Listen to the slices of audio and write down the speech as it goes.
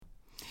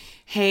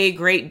Hey,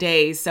 great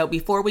day. So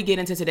before we get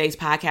into today's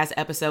podcast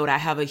episode, I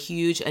have a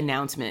huge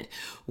announcement.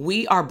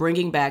 We are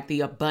bringing back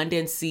the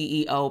Abundance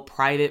CEO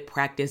Private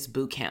Practice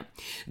Bootcamp.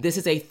 This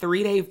is a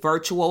 3-day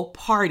virtual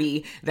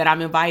party that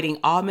I'm inviting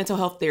all mental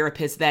health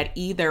therapists that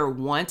either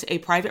want a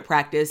private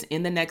practice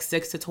in the next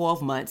 6 to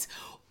 12 months,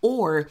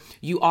 or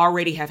you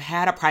already have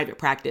had a private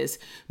practice,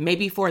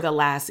 maybe for the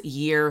last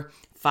year,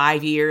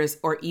 5 years,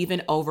 or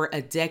even over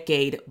a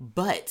decade,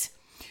 but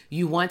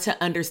you want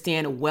to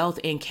understand wealth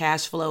and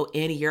cash flow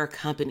in your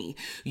company.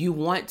 You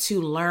want to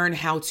learn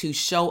how to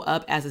show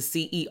up as a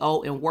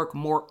CEO and work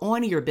more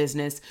on your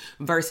business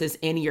versus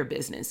in your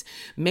business.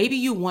 Maybe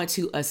you want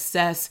to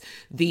assess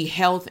the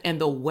health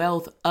and the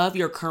wealth of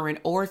your current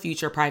or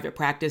future private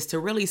practice to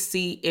really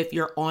see if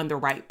you're on the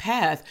right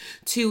path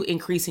to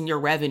increasing your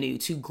revenue,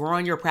 to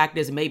growing your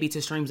practice, maybe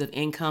to streams of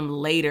income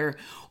later,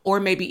 or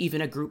maybe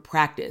even a group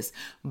practice.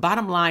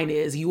 Bottom line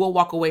is you will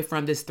walk away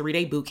from this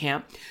 3-day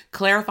bootcamp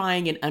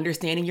clarifying and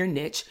understanding your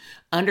niche,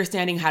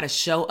 understanding how to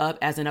show up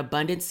as an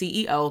abundant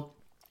CEO,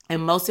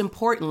 and most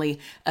importantly,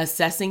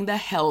 assessing the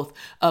health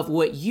of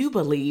what you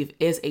believe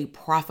is a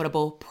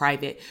profitable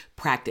private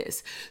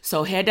practice.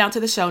 So head down to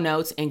the show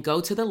notes and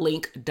go to the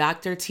link,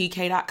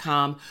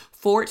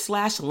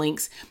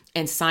 drtk.com/links,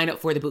 and sign up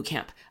for the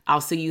bootcamp.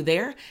 I'll see you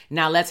there.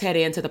 Now let's head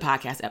into the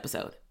podcast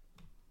episode.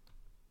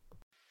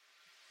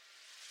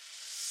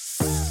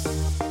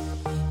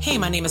 Hey,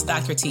 my name is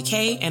Dr.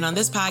 TK, and on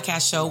this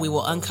podcast show, we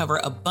will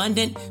uncover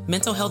abundant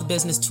mental health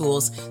business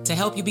tools to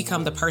help you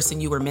become the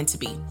person you were meant to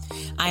be.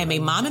 I am a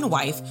mom and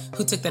wife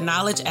who took the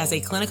knowledge as a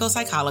clinical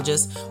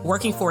psychologist,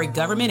 working for a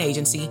government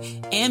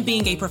agency, and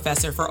being a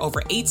professor for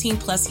over 18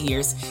 plus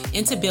years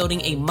into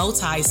building a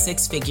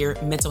multi-6-figure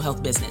mental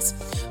health business.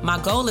 My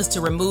goal is to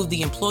remove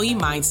the employee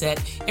mindset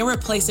and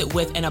replace it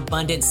with an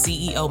abundant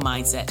CEO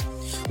mindset.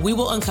 We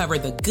will uncover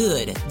the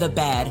good, the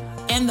bad,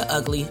 and the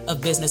ugly of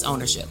business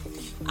ownership.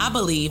 I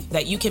believe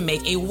that you can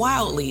make a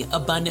wildly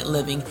abundant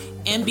living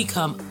and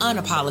become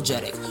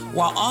unapologetic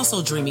while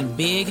also dreaming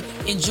big,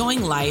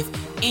 enjoying life,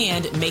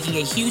 and making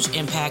a huge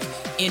impact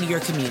in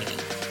your community.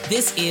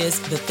 This is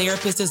the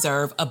Therapists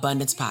Deserve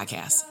Abundance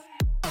podcast.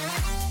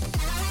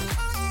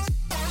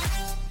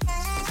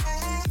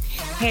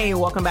 Hey,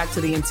 welcome back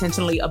to the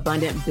Intentionally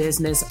Abundant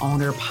Business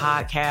Owner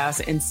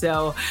podcast. And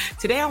so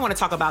today I want to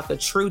talk about the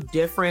true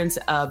difference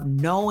of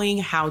knowing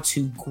how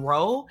to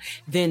grow,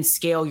 then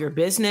scale your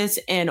business.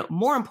 And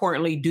more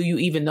importantly, do you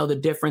even know the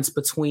difference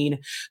between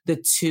the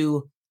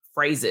two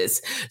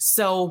phrases?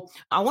 So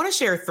I want to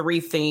share 3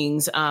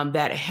 things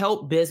that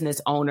help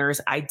business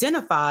owners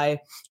identify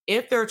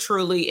if they're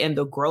truly in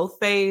the growth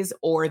phase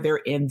or they're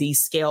in the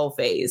scale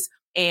phase.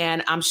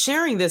 And I'm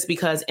sharing this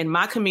because in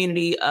my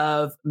community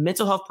of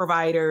mental health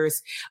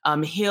providers,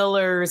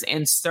 healers,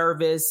 and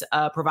service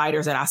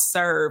providers that I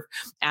serve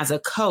as a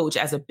coach,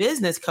 as a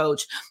business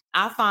coach,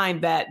 I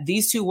find that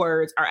these 2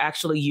 words are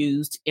actually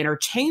used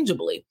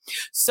interchangeably.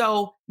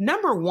 So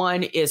number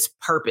 1 is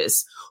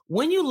purpose.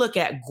 When you look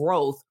at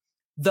growth,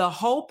 the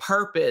whole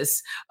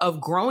purpose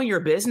of growing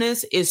your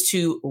business is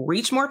to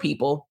reach more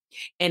people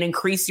and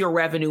increase your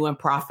revenue and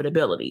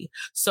profitability.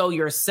 So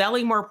you're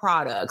selling more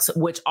products,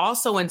 which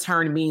also in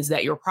turn means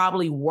that you're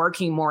probably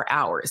working more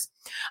hours.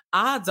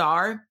 Odds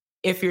are,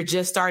 if you're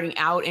just starting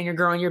out and you're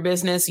growing your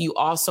business, you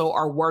also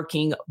are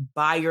working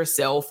by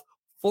yourself,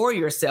 for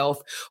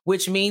yourself,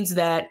 which means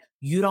that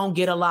you don't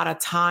get a lot of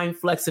time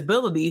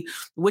flexibility,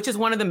 which is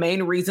one of the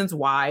main reasons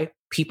why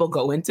people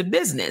go into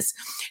business.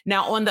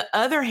 Now, on the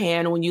other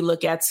hand, when you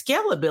look at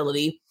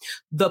scalability,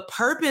 the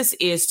purpose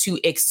is to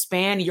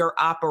expand your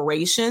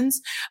operations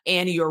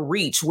and your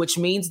reach, which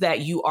means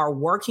that you are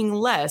working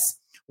less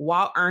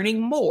while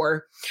earning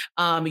more.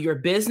 Your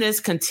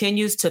business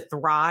continues to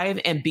thrive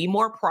and be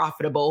more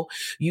profitable.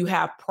 You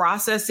have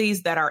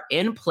processes that are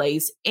in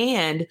place,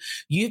 and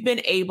you've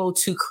been able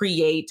to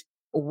create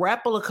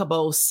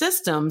replicable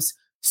systems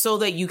so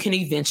that you can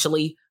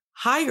eventually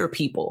hire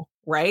people,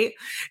 right?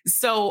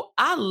 So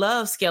I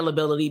love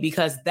scalability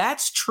because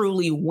that's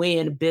truly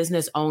when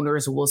business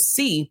owners will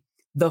see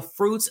the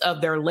fruits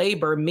of their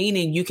labor,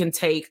 meaning you can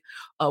take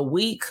a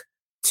week,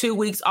 2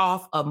 weeks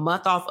off, a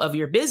month off of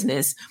your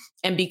business.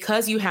 And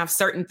because you have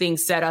certain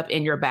things set up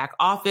in your back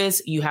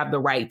office, you have the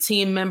right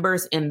team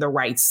members in the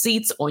right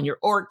seats on your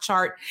org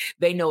chart.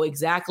 They know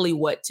exactly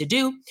what to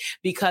do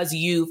because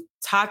you've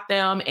taught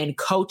them and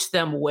coached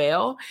them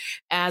well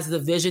as the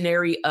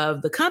visionary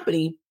of the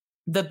company.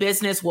 The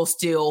business will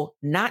still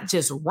not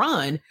just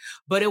run,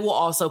 but it will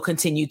also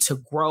continue to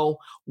grow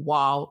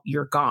while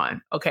you're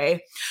gone.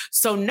 Okay.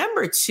 So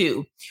number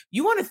 2,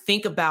 you want to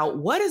think about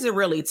what does it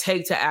really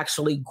take to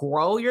actually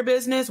grow your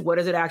business? What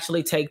does it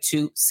actually take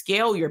to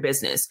scale your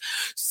business?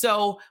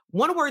 So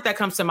one word that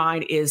comes to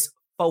mind is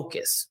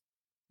focus.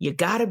 You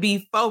got to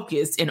be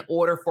focused in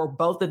order for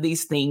both of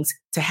these things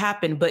to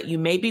happen. But you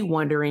may be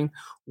wondering,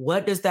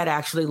 what does that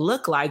actually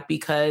look like?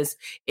 Because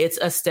it's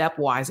a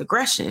stepwise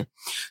aggression.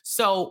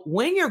 So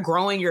when you're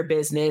growing your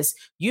business,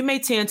 you may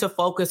tend to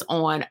focus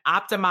on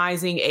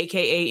optimizing,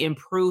 AKA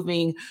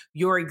improving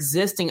your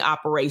existing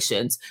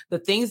operations, the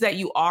things that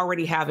you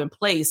already have in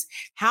place.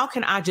 How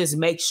can I just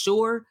make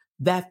sure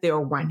that they're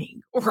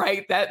running,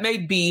 right? That may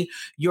be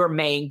your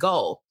main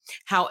goal.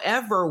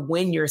 However,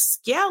 when you're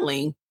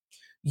scaling,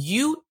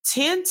 you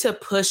tend to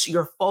push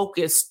your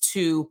focus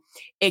to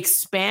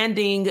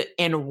expanding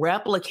and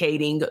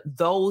replicating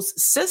those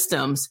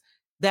systems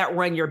that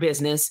run your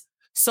business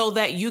so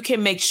that you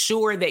can make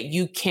sure that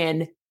you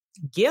can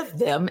give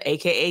them,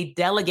 AKA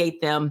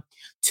delegate them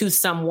to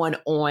someone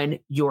on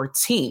your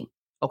team.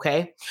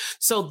 Okay.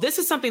 So this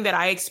is something that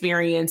I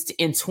experienced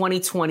in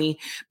 2020.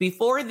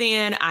 Before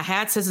then, I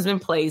had systems in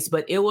place,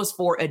 but it was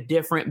for a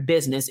different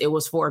business. It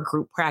was for a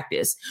group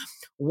practice.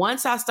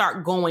 Once I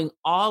start going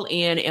all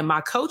in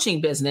my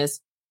coaching business,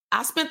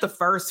 I spent the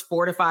first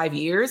 4 to 5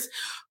 years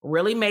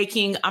really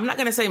making, I'm not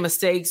going to say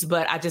mistakes,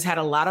 but I just had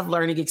a lot of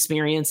learning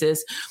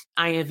experiences.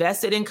 I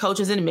invested in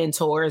coaches and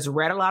mentors,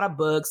 read a lot of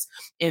books,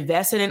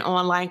 invested in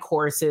online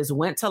courses,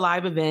 went to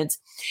live events,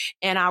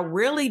 and I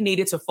really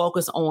needed to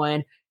focus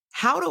on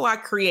how do I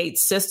create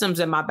systems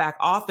in my back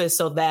office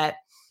so that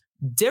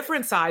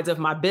different sides of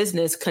my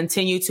business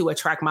continue to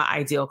attract my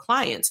ideal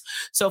clients.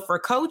 So for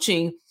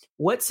coaching,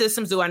 what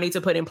systems do I need to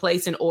put in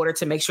place in order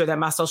to make sure that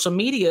my social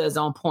media is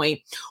on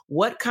point?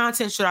 What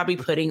content should I be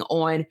putting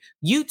on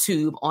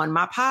YouTube, on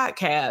my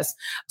podcast?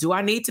 Do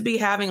I need to be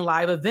having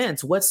live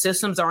events? What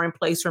systems are in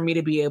place for me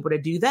to be able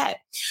to do that?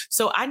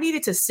 So I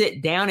needed to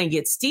sit down and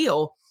get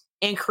still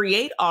and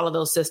create all of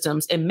those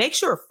systems and make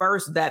sure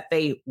first that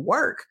they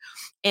work.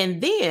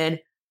 And then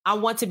I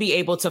want to be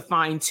able to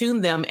fine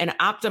tune them and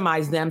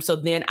optimize them so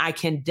then I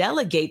can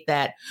delegate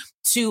that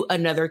to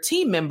another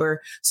team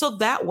member. So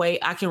that way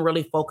I can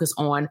really focus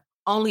on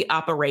only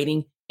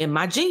operating in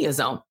my genius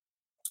zone.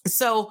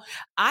 So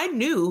I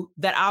knew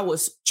that I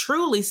was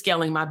truly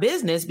scaling my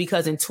business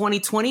because in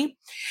 2020,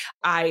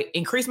 I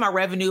increased my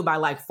revenue by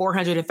like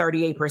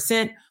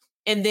 438%.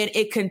 And then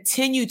it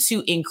continued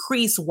to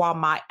increase while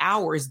my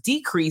hours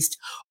decreased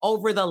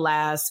over the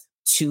last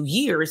 2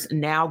 years,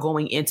 now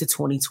going into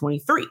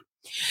 2023.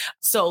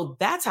 So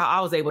that's how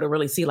I was able to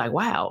really see like,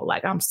 wow,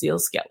 like I'm still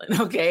scaling.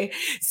 Okay.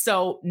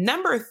 So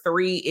number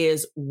 3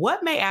 is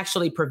what may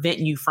actually prevent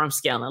you from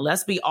scaling.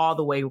 Let's be all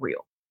the way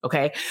real.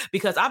 Okay.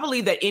 Because I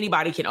believe that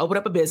anybody can open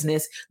up a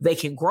business. They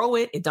can grow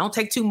it. It don't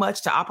take too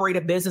much to operate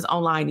a business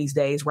online these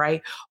days,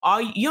 right?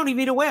 You don't even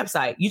need a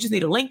website. You just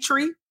need a link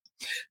tree.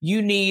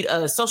 You need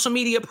a social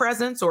media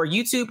presence or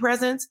YouTube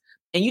presence,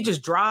 and you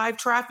just drive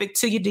traffic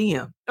to your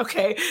DM.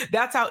 Okay.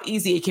 That's how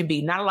easy it can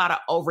be. Not a lot of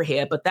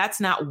overhead, but that's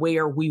not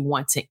where we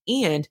want to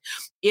end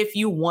if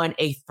you want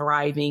a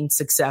thriving,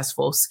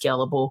 successful,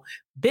 scalable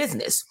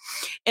business.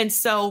 And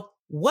so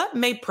what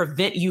may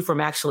prevent you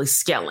from actually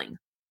scaling?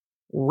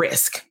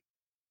 Risk.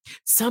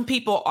 Some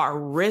people are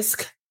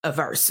risk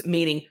averse,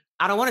 meaning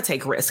I don't want to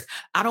take risk.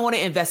 I don't want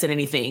to invest in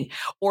anything.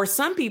 Or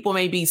some people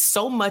may be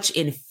so much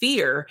in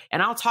fear,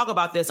 and I'll talk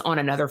about this on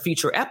another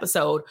future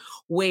episode,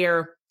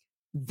 where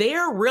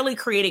they're really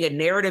creating a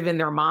narrative in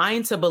their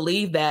mind to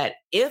believe that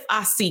if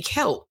I seek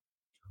help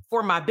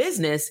for my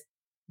business,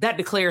 that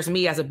declares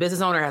me as a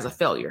business owner as a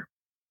failure.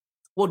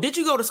 Well, did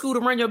you go to school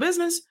to run your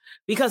business?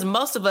 Because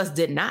most of us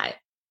did not,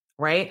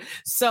 right?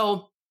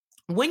 So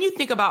when you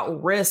think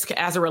about risk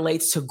as it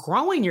relates to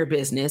growing your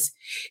business,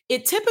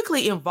 it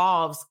typically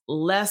involves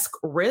less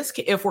risk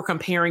if we're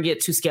comparing it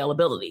to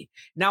scalability.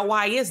 Now,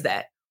 why is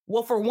that?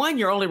 Well, for one,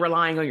 you're only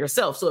relying on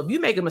yourself. So if you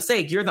make a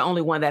mistake, you're the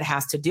only one that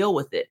has to deal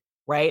with it,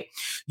 right?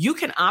 You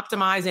can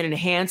optimize and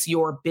enhance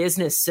your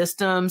business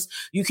systems.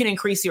 You can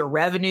increase your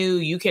revenue.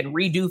 You can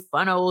redo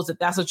funnels if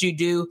that's what you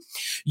do.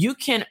 You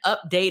can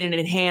update and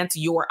enhance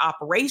your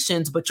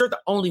operations, but you're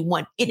the only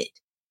one in it.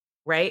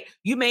 Right?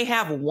 You may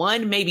have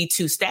 1, maybe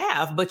 2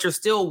 staff, but you're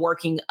still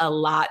working a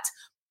lot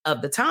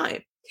of the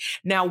time.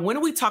 Now, when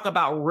we talk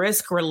about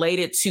risk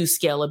related to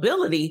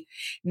scalability,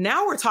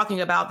 now we're talking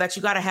about that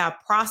you got to have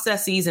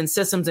processes and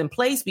systems in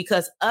place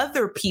because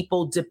other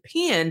people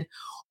depend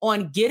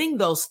on getting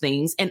those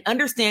things and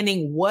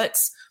understanding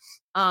what's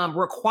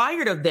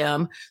required of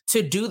them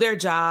to do their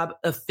job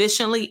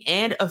efficiently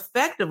and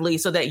effectively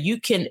so that you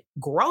can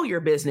grow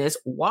your business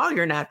while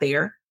you're not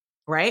there.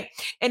 Right?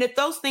 And if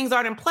those things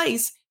aren't in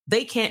place,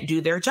 they can't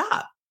do their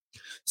job.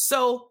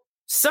 So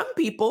some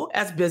people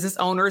as business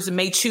owners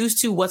may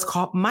choose to what's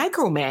called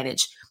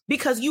micromanage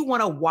because you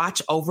want to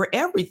watch over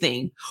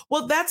everything.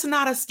 Well, that's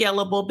not a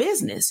scalable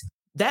business.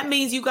 That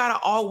means you got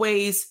to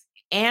always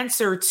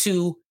answer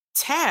to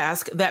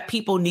tasks that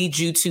people need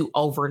you to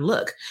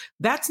overlook.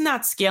 That's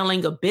not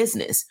scaling a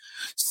business.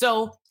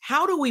 So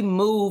how do we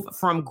move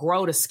from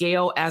grow to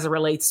scale as it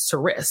relates to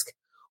risk?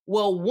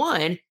 Well,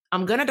 one,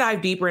 I'm going to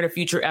dive deeper in a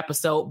future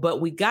episode, but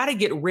we got to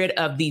get rid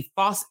of the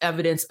false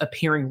evidence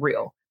appearing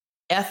real.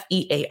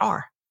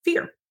 FEAR,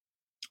 fear.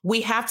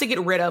 We have to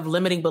get rid of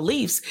limiting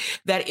beliefs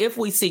that if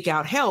we seek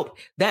out help,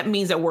 that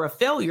means that we're a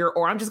failure,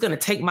 or I'm just going to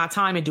take my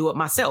time and do it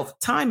myself.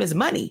 Time is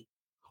money.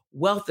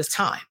 Wealth is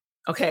time.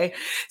 Okay.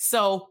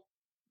 So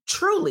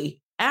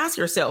truly ask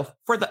yourself,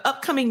 for the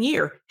upcoming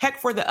year, heck,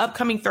 for the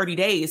upcoming 30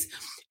 days,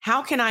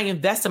 how can I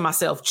invest in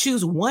myself?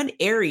 Choose one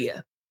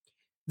area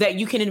that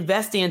you can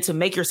invest in to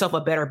make yourself a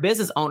better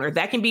business owner.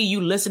 That can be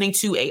you listening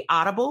to a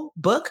Audible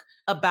book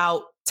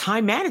about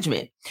time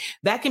management.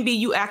 That can be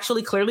you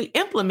actually clearly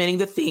implementing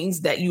the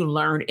things that you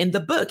learned in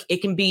the book.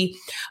 It can be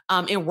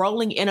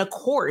enrolling in a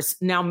course.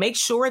 Now, make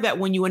sure that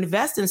when you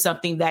invest in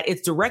something that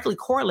it's directly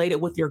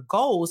correlated with your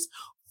goals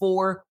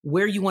for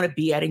where you want to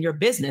be at in your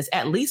business,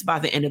 at least by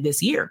the end of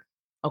this year.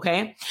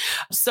 Okay.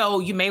 So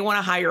you may want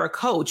to hire a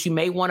coach. You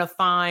may want to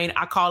find,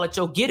 I call it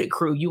your get it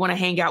crew. You want to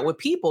hang out with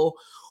people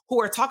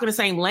who are talking the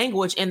same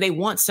language and they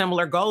want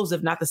similar goals,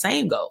 if not the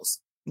same goals.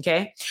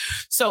 Okay.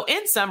 So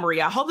in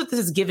summary, I hope that this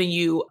has given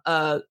you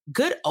a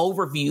good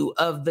overview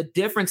of the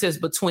differences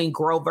between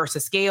grow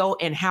versus scale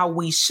and how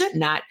we should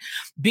not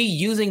be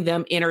using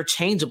them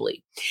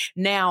interchangeably.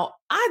 Now,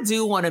 I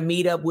do want to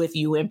meet up with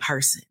you in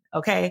person.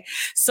 Okay.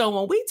 So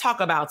when we talk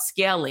about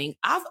scaling,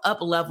 I've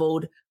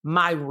up-leveled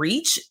my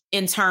reach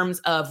in terms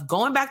of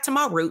going back to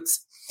my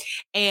roots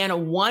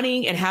and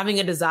wanting and having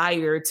a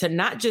desire to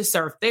not just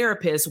serve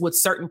therapists with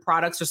certain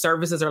products or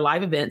services or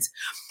live events,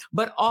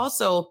 but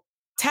also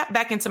tap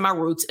back into my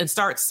roots and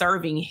start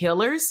serving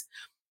healers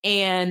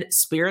and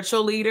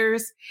spiritual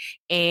leaders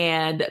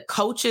and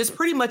coaches.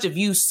 Pretty much if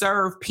you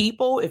serve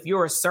people, if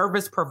you're a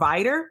service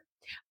provider,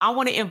 I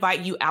want to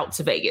invite you out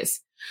to Vegas.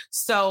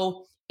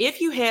 So if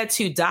you head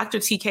to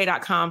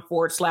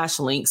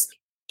drtk.com/links,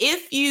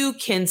 if you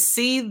can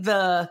see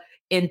the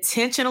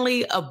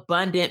Intentionally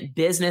Abundant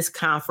Business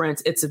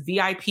Conference, it's a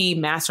VIP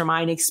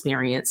mastermind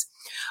experience.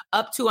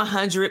 Up to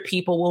 100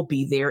 people will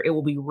be there. It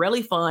will be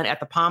really fun at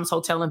the Palms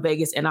Hotel in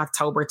Vegas in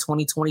October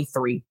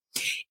 2023.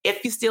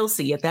 If you still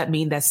see it, that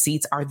means that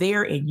seats are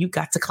there and you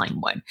got to claim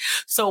one.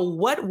 So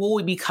what will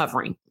we be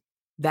covering?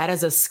 That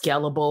is a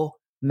scalable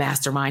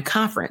mastermind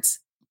conference.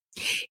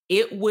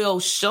 It will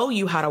show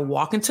you how to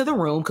walk into the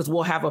room, because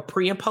we'll have a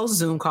pre and post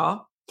Zoom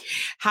call,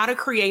 how to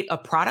create a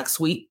product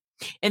suite,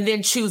 and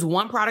then choose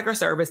one product or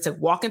service to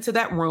walk into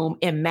that room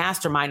and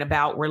mastermind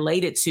about,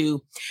 related to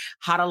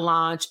how to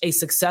launch a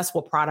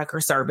successful product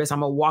or service. I'm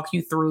going to walk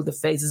you through the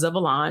phases of a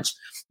launch.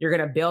 You're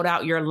going to build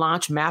out your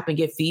launch map and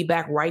get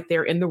feedback right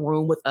there in the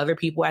room with other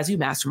people as you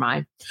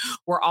mastermind.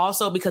 We're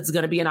also, because it's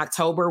going to be in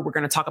October, we're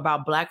going to talk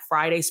about Black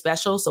Friday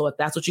special. So if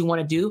that's what you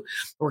want to do,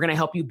 we're going to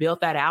help you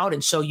build that out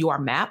and show you our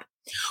map.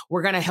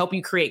 We're going to help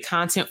you create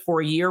content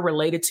for a year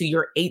related to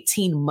your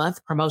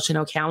 18-month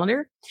promotional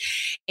calendar.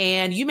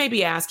 And you may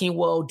be asking,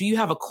 well, do you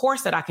have a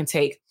course that I can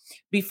take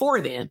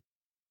before then?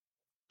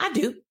 I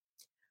do.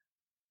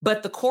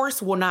 But the course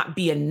will not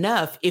be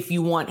enough if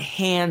you want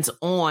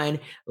hands-on.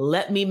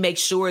 Let me make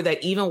sure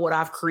that even what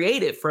I've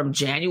created from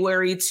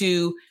January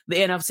to the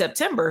end of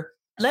September,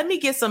 let me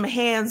get some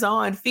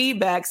hands-on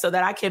feedback so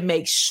that I can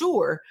make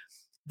sure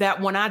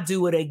that when I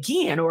do it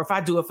again, or if I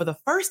do it for the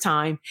first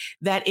time,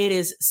 that it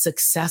is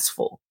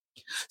successful.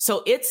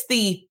 So it's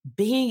the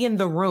being in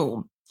the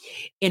room,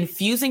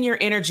 infusing your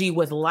energy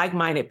with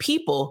like-minded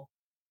people.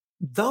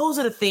 Those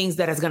are the things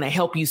that is going to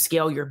help you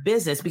scale your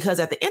business, because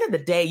at the end of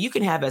the day, you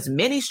can have as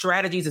many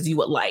strategies as you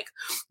would like.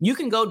 You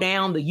can go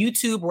down the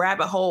YouTube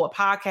rabbit hole, a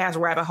podcast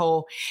rabbit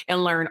hole,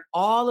 and learn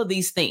all of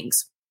these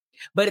things.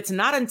 But it's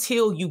not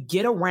until you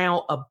get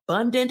around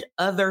abundant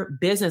other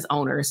business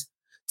owners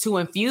to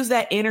infuse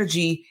that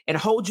energy and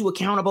hold you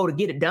accountable to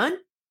get it done.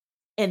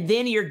 And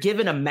then you're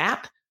given a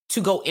map to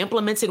go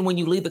implement it when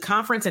you leave the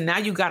conference. And now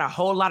you've got a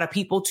whole lot of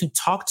people to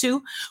talk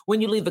to when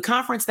you leave the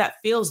conference.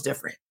 That feels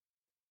different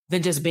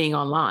than just being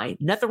online.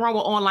 Nothing wrong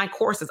with online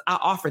courses. I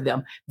offer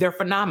them. They're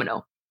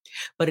phenomenal.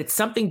 But it's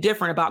something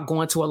different about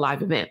going to a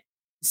live event.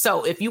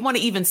 So if you want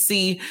to even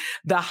see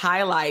the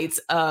highlights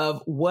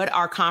of what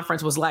our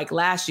conference was like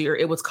last year,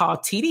 it was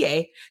called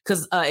TDA,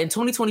 because in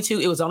 2022,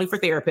 it was only for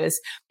therapists,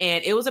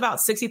 and it was about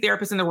 60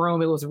 therapists in the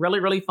room. It was really,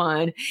 really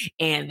fun.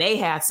 And they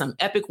had some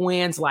epic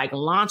wins, like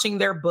launching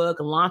their book,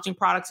 launching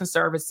products and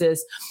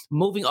services,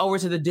 moving over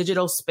to the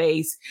digital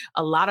space.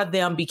 A lot of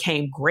them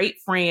became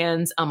great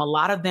friends. A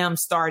lot of them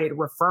started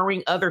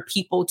referring other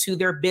people to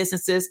their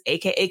businesses,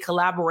 AKA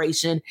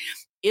collaboration.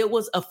 It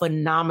was a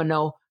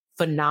phenomenal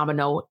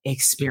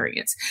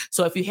experience.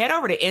 So if you head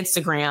over to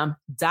Instagram,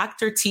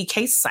 Dr.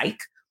 TK Psych,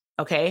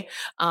 okay.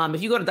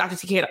 If you go to Dr.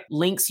 TK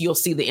links, you'll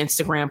see the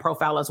Instagram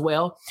profile as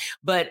well.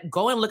 But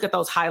go and look at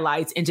those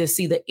highlights and just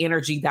see the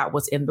energy that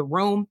was in the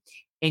room.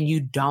 And you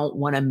don't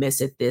want to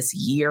miss it this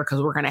year,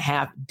 because we're going to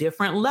have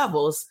different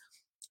levels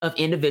of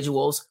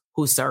individuals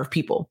who serve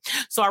people.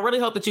 So I really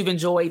hope that you've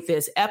enjoyed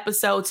this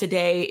episode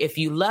today. If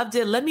you loved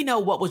it, let me know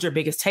what was your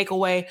biggest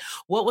takeaway.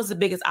 What was the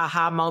biggest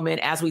aha moment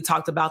as we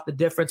talked about the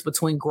difference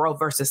between grow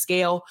versus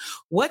scale?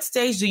 What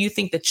stage do you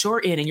think that you're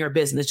in your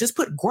business? Just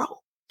put grow.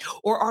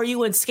 Or are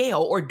you in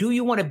scale? Or do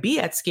you want to be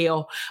at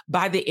scale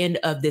by the end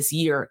of this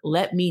year?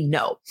 Let me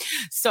know.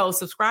 So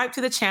subscribe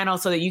to the channel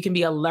so that you can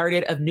be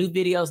alerted of new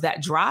videos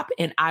that drop,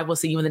 and I will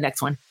see you in the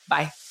next one.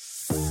 Bye.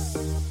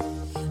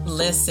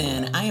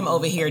 Listen, I am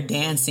over here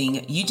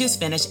dancing. You just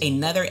finished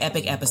another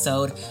epic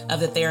episode of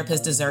the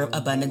Therapists Deserve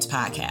Abundance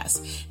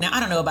podcast. Now, I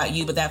don't know about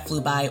you, but that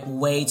flew by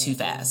way too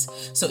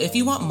fast. So if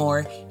you want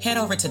more, head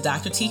over to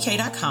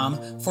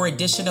drtk.com for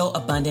additional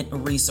abundant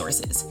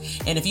resources.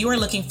 And if you are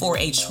looking for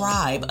a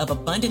tribe of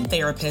abundant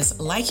therapists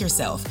like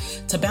yourself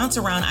to bounce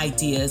around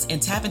ideas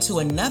and tap into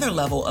another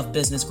level of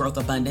business growth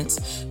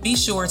abundance, be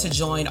sure to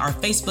join our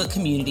Facebook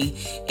community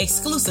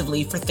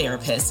exclusively for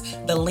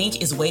therapists. The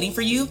link is waiting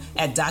for you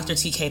at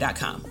drtk.com.